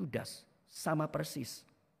mengasihi Yudas sama persis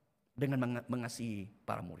dengan mengasihi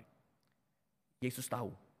para murid. Yesus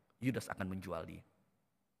tahu Yudas akan menjual dia.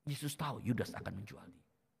 Yesus tahu Yudas akan menjual dia.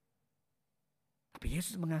 Tapi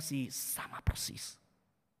Yesus mengasihi sama persis.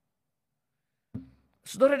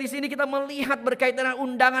 Saudara, di sini kita melihat berkaitan dengan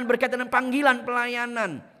undangan, berkaitan dengan panggilan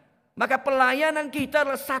pelayanan. Maka pelayanan kita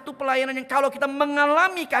adalah satu pelayanan yang kalau kita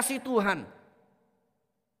mengalami kasih Tuhan,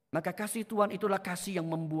 maka kasih Tuhan itulah kasih yang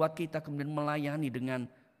membuat kita kemudian melayani dengan,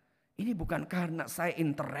 ini bukan karena saya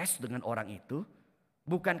interest dengan orang itu,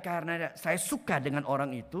 bukan karena saya suka dengan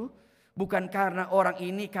orang itu, bukan karena orang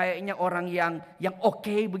ini kayaknya orang yang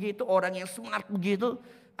oke begitu, orang yang smart begitu,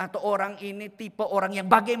 atau orang ini tipe orang yang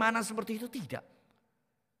bagaimana seperti itu, tidak.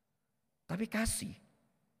 Tapi kasih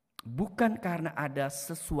bukan karena ada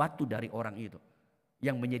sesuatu dari orang itu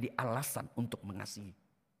yang menjadi alasan untuk mengasihi.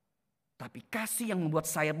 Tapi kasih yang membuat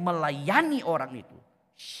saya melayani orang itu,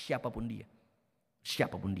 siapapun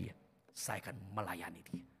dia, saya akan melayani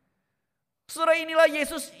dia. Saudara, inilah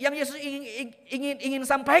Yesus yang Yesus ingin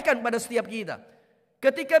sampaikan pada setiap kita.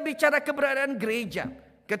 Ketika bicara keberadaan gereja,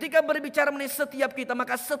 ketika berbicara mengenai setiap kita,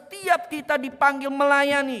 maka setiap kita dipanggil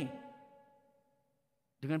melayani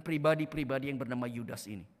dengan pribadi-pribadi yang bernama Yudas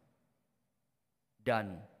ini.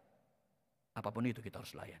 Dan apapun itu kita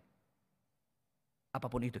harus layan.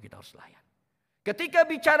 Apapun itu kita harus layan. Ketika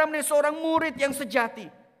bicara mengenai seorang murid yang sejati,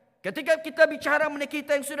 ketika kita bicara mengenai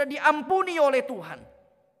kita yang sudah diampuni oleh Tuhan,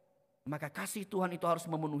 maka kasih Tuhan itu harus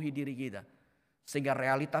memenuhi diri kita. Sehingga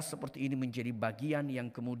realitas seperti ini menjadi bagian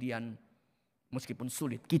yang kemudian meskipun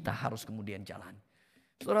sulit kita harus kemudian jalan.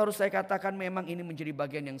 Saudara, harus saya katakan memang ini menjadi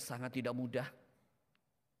bagian yang sangat tidak mudah.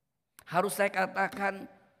 Harus saya katakan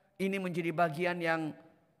ini menjadi bagian yang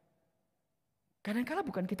kadang-kala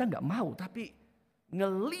bukan kita gak mau, tapi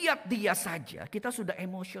ngeliat dia saja kita sudah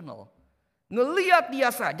emosional. Ngeliat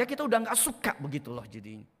dia saja kita udah gak suka begitu loh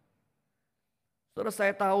jadinya. Saudara,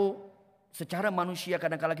 saya tahu secara manusia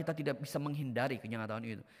kadang-kala kita tidak bisa menghindari kenyataan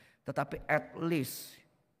itu. Tetapi at least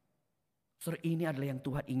saudara, ini adalah yang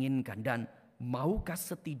Tuhan inginkan. Dan maukah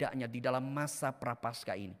setidaknya di dalam masa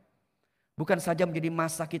prapaskah ini, bukan saja menjadi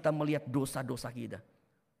masa kita melihat dosa-dosa kita,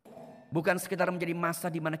 Bukan sekedar menjadi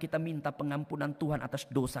masa di mana kita minta pengampunan Tuhan atas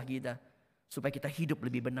dosa kita. Supaya kita hidup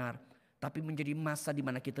lebih benar. Tapi menjadi masa di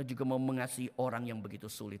mana kita juga mau mengasihi orang yang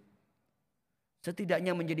begitu sulit.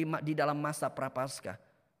 Setidaknya menjadi di dalam masa prapaskah.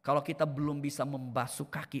 Kalau kita belum bisa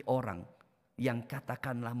membasuh kaki orang yang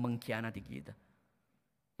katakanlah mengkhianati kita.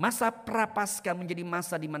 Masa prapaskah menjadi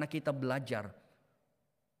masa di mana kita belajar.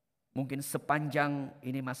 Mungkin sepanjang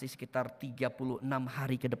ini masih sekitar 36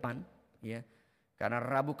 hari ke depan. Ya. Karena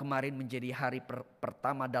Rabu kemarin menjadi hari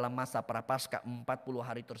pertama dalam masa prapaskah 40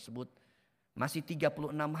 hari tersebut. Masih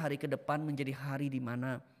 36 hari ke depan menjadi hari di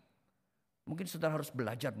mana mungkin saudara harus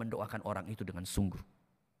belajar mendoakan orang itu dengan sungguh.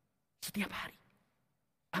 Setiap hari.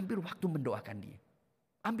 Ambil waktu mendoakan dia.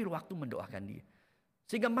 Ambil waktu mendoakan dia.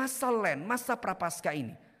 Sehingga masa Lent, masa prapaskah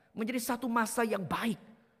ini menjadi satu masa yang baik.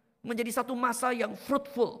 Menjadi satu masa yang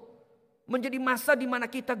fruitful. Menjadi masa di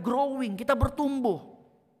mana kita growing, kita bertumbuh.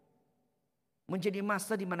 Menjadi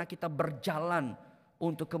masa di mana kita berjalan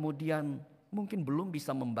untuk kemudian mungkin belum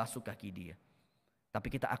bisa membasuh kaki dia. Tapi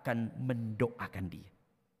kita akan mendoakan dia.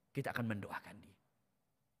 Kita akan mendoakan dia.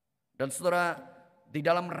 Dan saudara, di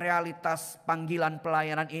dalam realitas panggilan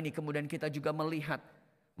pelayanan ini kemudian kita juga melihat.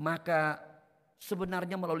 Maka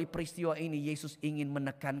sebenarnya melalui peristiwa ini Yesus ingin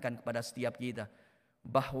menekankan kepada setiap kita.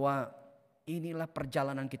 Bahwa inilah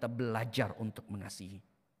perjalanan kita belajar untuk mengasihi.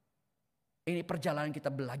 Ini perjalanan kita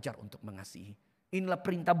belajar untuk mengasihi. Inilah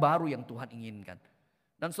perintah baru yang Tuhan inginkan.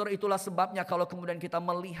 Dan saudara, itulah sebabnya kalau kemudian kita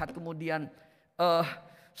melihat kemudian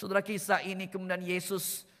saudara, kisah ini kemudian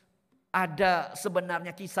Yesus ada,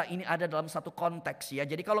 sebenarnya kisah ini ada dalam satu konteks ya.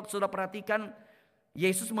 Jadi kalau saudara perhatikan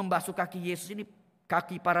Yesus membasuh kaki Yesus ini,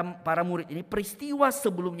 kaki para murid ini, peristiwa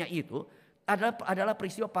sebelumnya itu adalah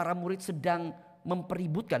peristiwa para murid sedang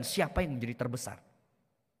mempeributkan siapa yang menjadi terbesar.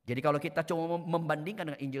 Jadi kalau kita coba membandingkan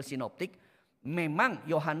dengan Injil Sinoptik, memang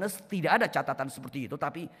Yohanes tidak ada catatan seperti itu.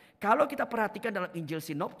 Tapi kalau kita perhatikan dalam Injil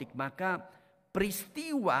Sinoptik, maka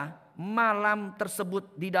peristiwa malam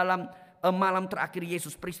tersebut di dalam malam terakhir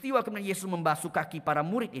Yesus, peristiwa kemudian Yesus membasuh kaki para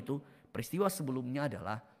murid itu, peristiwa sebelumnya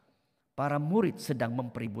adalah para murid sedang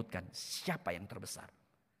mempeributkan siapa yang terbesar.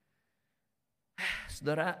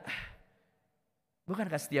 Saudara,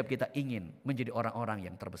 bukankah setiap kita ingin menjadi orang-orang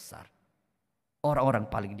yang terbesar? Orang-orang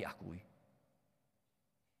paling diakui.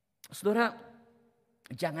 Saudara,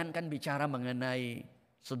 jangankan bicara mengenai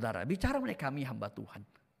saudara, bicara mengenai kami hamba Tuhan.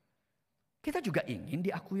 Kita juga ingin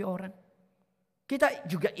diakui orang. Kita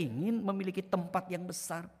juga ingin memiliki tempat yang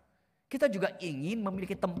besar. Kita juga ingin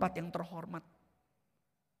memiliki tempat yang terhormat.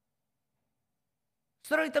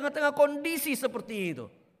 Saudara, di tengah-tengah kondisi seperti itu,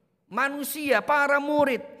 manusia, para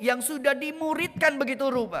murid yang sudah dimuridkan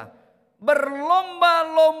begitu rupa,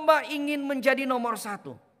 berlomba-lomba ingin menjadi nomor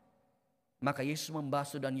satu. Maka Yesus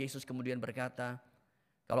membasuh dan Yesus kemudian berkata,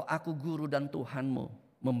 kalau aku guru dan Tuhanmu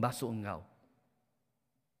membasuh engkau,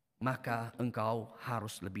 maka engkau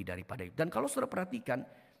harus lebih daripada itu. Dan kalau saudara perhatikan,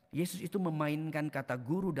 Yesus itu memainkan kata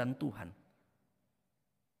guru dan Tuhan.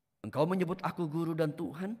 Engkau menyebut aku guru dan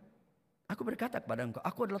Tuhan, aku berkata kepada engkau,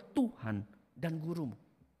 aku adalah Tuhan dan gurumu.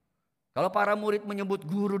 Kalau para murid menyebut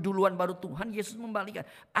guru duluan baru Tuhan, Yesus membalikan,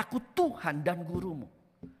 aku Tuhan dan gurumu.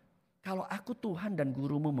 Kalau aku Tuhan dan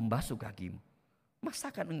gurumu membasuh kakimu,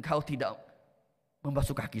 masakan engkau tidak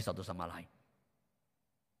membasuh kaki satu sama lain?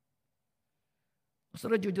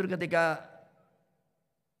 Saudara, jujur ketika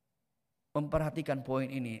memperhatikan poin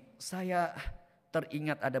ini, saya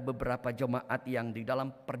teringat ada beberapa jemaat yang di dalam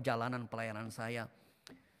perjalanan pelayanan saya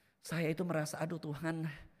itu merasa, aduh Tuhan,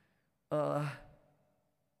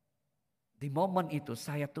 di momen itu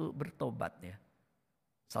saya tuh bertobat ya.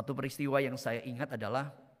 Satu peristiwa yang saya ingat adalah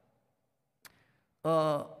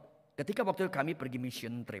ketika waktu itu kami pergi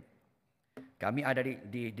mission trip. Kami ada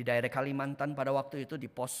di daerah Kalimantan pada waktu itu, di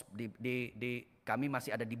pos kami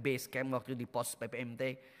masih ada di base camp waktu itu, di pos PPMT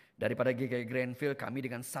daripada GKI Grandfield, kami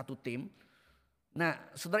dengan satu tim. Nah,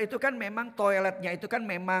 saudara, itu kan memang toiletnya itu kan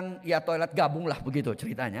memang ya toilet gabung lah begitu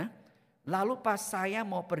ceritanya. Lalu pas saya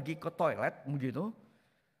mau pergi ke toilet begitu,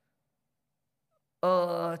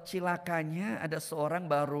 cilakanya ada seorang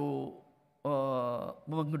baru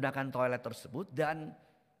menggunakan toilet tersebut dan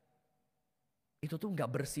itu tuh nggak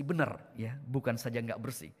bersih benar ya, bukan saja nggak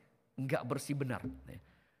bersih benar.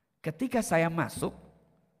 Ketika saya masuk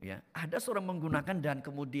ya, ada seorang menggunakan dan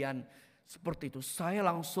kemudian seperti itu, saya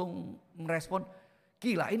langsung merespon,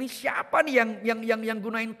 gila ini siapa nih yang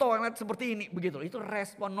gunain toilet seperti ini begitu. Itu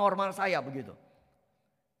respon normal saya begitu.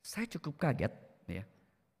 Saya cukup kaget ya.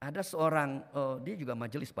 Ada seorang dia juga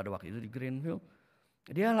majelis pada waktu itu di Greenfield.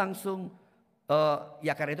 Dia langsung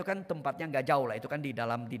ya karena itu kan tempatnya nggak jauh lah, itu kan di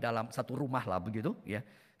dalam satu rumah lah begitu ya,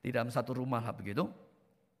 di dalam satu rumah lah begitu.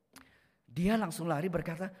 Dia langsung lari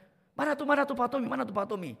berkata, Mana tuh Pak Tommy, mana tuh Pak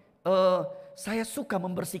Tommy? Saya suka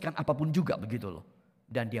membersihkan apapun juga begitu loh.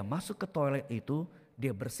 Dan dia masuk ke toilet itu,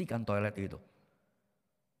 dia bersihkan toilet itu.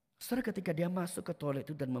 Saudara, ketika dia masuk ke toilet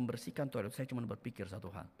itu dan membersihkan toilet, saya cuma berpikir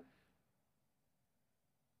satu hal.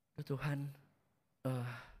 Tuhan,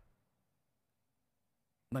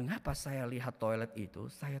 mengapa saya lihat toilet itu,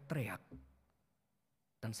 saya teriak.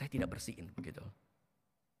 Dan saya tidak bersihin begitu.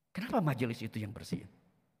 Kenapa majelis itu yang bersihin?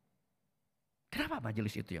 Kenapa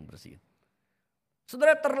majelis itu yang bersihin?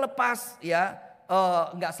 Saudara, terlepas ya,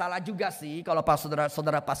 nggak salah juga sih kalau pas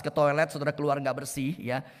saudara pas ke toilet, saudara keluar nggak bersih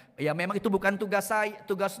ya. Ya memang itu bukan tugas saya,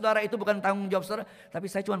 tugas saudara itu bukan tanggung jawab saudara. Tapi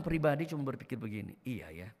saya pribadi cuma berpikir begini, iya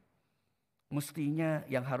ya. Mestinya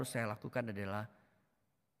yang harus saya lakukan adalah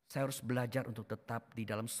saya harus belajar untuk tetap di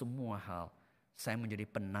dalam semua hal saya menjadi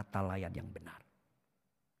penata layan yang benar.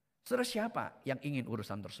 Saudara, siapa yang ingin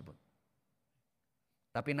urusan tersebut?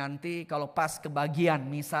 Tapi nanti kalau pas kebagian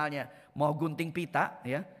misalnya mau gunting pita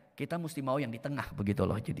ya, kita mesti mau yang di tengah begitu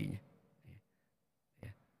loh jadinya.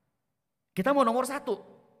 Kita mau nomor 1,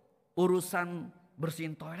 urusan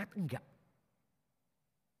bersihin toilet enggak.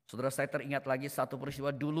 Saudara, saya teringat lagi satu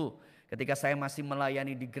peristiwa dulu ketika saya masih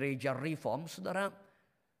melayani di gereja Reform. Saudara,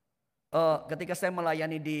 ketika saya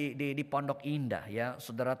melayani di Pondok Indah ya,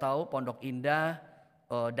 saudara tahu Pondok Indah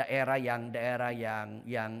daerah yang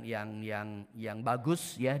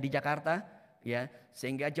bagus ya di Jakarta ya,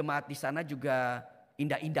 sehingga jemaat di sana juga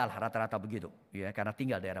indah-indah lah rata-rata begitu ya, karena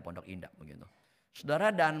tinggal daerah Pondok Indah begitu.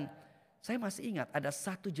 Saudara, dan saya masih ingat ada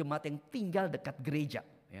satu jemaat yang tinggal dekat gereja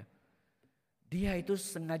ya. Dia itu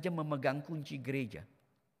sengaja memegang kunci gereja.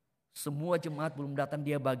 Semua jemaat belum datang,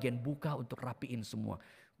 dia bagian buka untuk rapiin semua.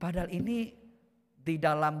 Padahal ini di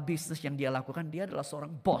dalam bisnis yang dia lakukan, dia adalah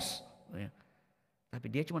seorang bos ya. Tapi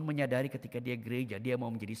dia cuma menyadari ketika dia gereja, dia mau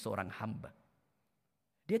menjadi seorang hamba.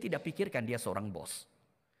 Dia tidak pikirkan dia seorang bos.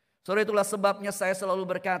 Saudara, itulah sebabnya saya selalu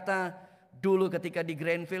berkata, dulu ketika di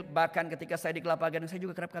Greenfield, bahkan ketika saya di Kelapa Gading, saya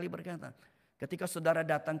juga kerap kali berkata, ketika saudara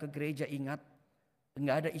datang ke gereja, ingat,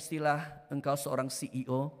 enggak ada istilah engkau seorang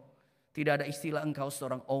CEO, tidak ada istilah engkau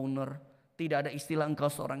seorang owner, tidak ada istilah engkau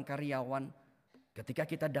seorang karyawan. Ketika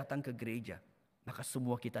kita datang ke gereja, maka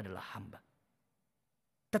semua kita adalah hamba.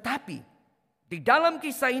 Tetapi di dalam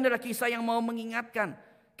kisah ini adalah kisah yang mau mengingatkan.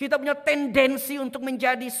 Kita punya tendensi untuk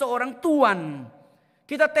menjadi seorang tuan.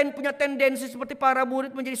 Kita punya tendensi seperti para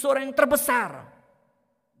murid menjadi seorang yang terbesar.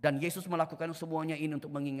 Dan Yesus melakukan semuanya ini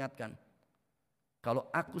untuk mengingatkan. Kalau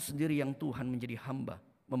aku sendiri yang Tuhan menjadi hamba,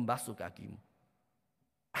 membasuh kakimu.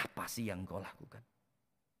 Apa sih yang kau lakukan?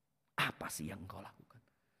 Apa sih yang kau lakukan?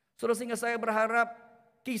 Saudara, sehingga saya berharap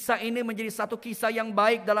kisah ini menjadi satu kisah yang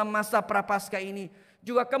baik dalam masa Prapaskah ini.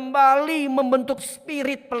 Juga kembali membentuk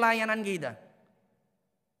spirit pelayanan kita.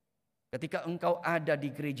 Ketika engkau ada di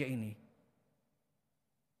gereja ini,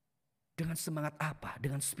 dengan semangat apa,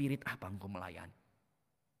 dengan spirit apa engkau melayani?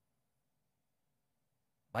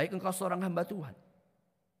 Baik engkau seorang hamba Tuhan,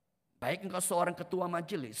 baik engkau seorang ketua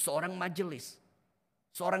majelis,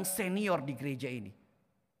 seorang senior di gereja ini,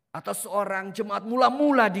 atau seorang jemaat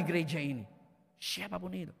mula-mula di gereja ini, siapapun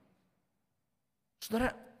itu. Saudara,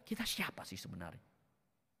 kita siapa sih sebenarnya?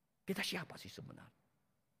 Kita siapa sih sebenarnya?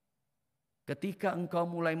 Ketika engkau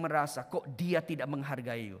mulai merasa kok dia tidak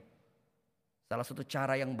menghargai, salah satu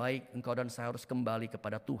cara yang baik engkau dan saya harus kembali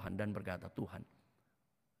kepada Tuhan dan berkata, Tuhan,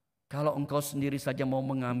 kalau engkau sendiri saja mau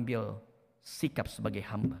mengambil sikap sebagai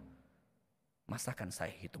hamba, masakan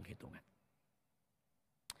saya hitung-hitungan?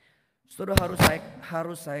 Saudara,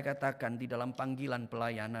 harus saya katakan di dalam panggilan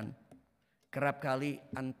pelayanan, kerap kali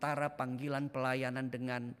antara panggilan pelayanan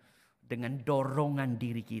dengan dorongan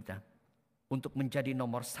diri kita untuk menjadi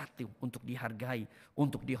nomor 1, untuk dihargai,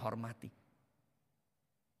 untuk dihormati.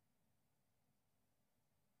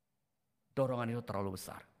 Dorongan itu terlalu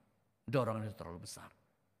besar.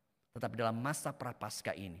 Tetapi dalam masa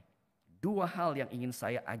Prapaskah ini, 2 hal yang ingin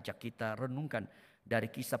saya ajak kita renungkan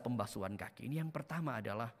dari kisah pembasuhan kaki ini. Yang pertama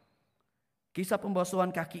adalah kisah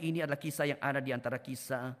pembasuhan kaki ini adalah kisah yang ada di antara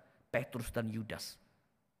kisah Petrus dan Yudas.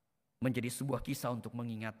 Menjadi sebuah kisah untuk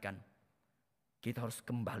mengingatkan kita harus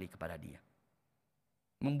kembali kepada dia.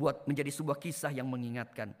 Menjadi sebuah kisah yang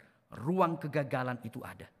mengingatkan ruang kegagalan itu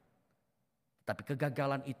ada. Tapi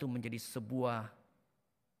kegagalan itu menjadi sebuah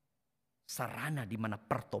sarana di mana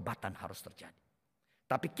pertobatan harus terjadi.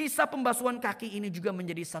 Tapi kisah pembasuhan kaki ini juga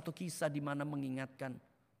menjadi satu kisah di mana mengingatkan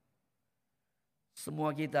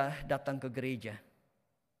semua kita datang ke gereja.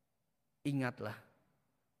 Ingatlah,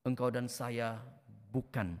 engkau dan saya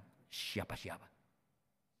bukan siapa-siapa.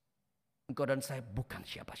 Engkau dan saya bukan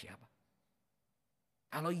siapa-siapa.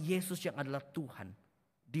 Kalau Yesus yang adalah Tuhan,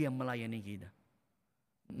 dia melayani kita.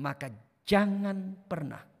 Maka jangan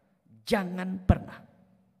pernah, Jangan pernah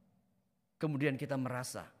kemudian kita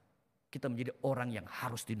merasa kita menjadi orang yang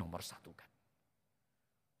harus dinomorsatukan.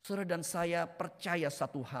 Saudara dan saya percaya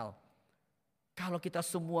satu hal. Kalau kita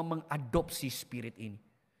semua mengadopsi spirit ini.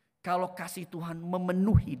 Kalau kasih Tuhan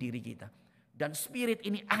memenuhi diri kita. Dan spirit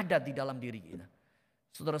ini ada di dalam diri kita.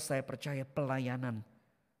 Saudara, saya percaya pelayanan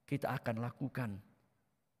kita akan lakukan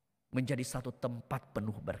menjadi satu tempat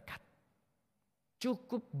penuh berkat.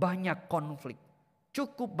 Cukup banyak konflik.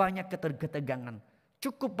 Cukup banyak ketegangan.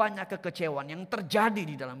 Cukup banyak kekecewaan yang terjadi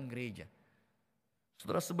di dalam gereja.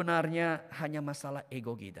 Saudara, sebenarnya hanya masalah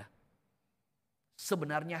ego kita.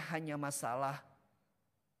 Sebenarnya hanya masalah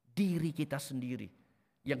diri kita sendiri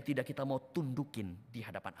yang tidak kita mau tundukin di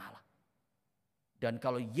hadapan Allah. Dan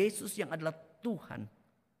kalau Yesus yang adalah Tuhan,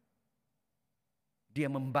 dia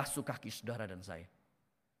membasuh kaki saudara dan saya.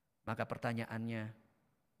 Maka pertanyaannya,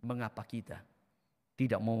 mengapa kita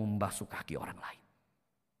tidak mau membasuh kaki orang lain?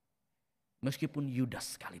 Meskipun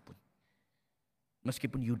Yudas sekalipun.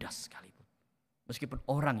 Meskipun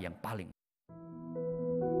orang yang paling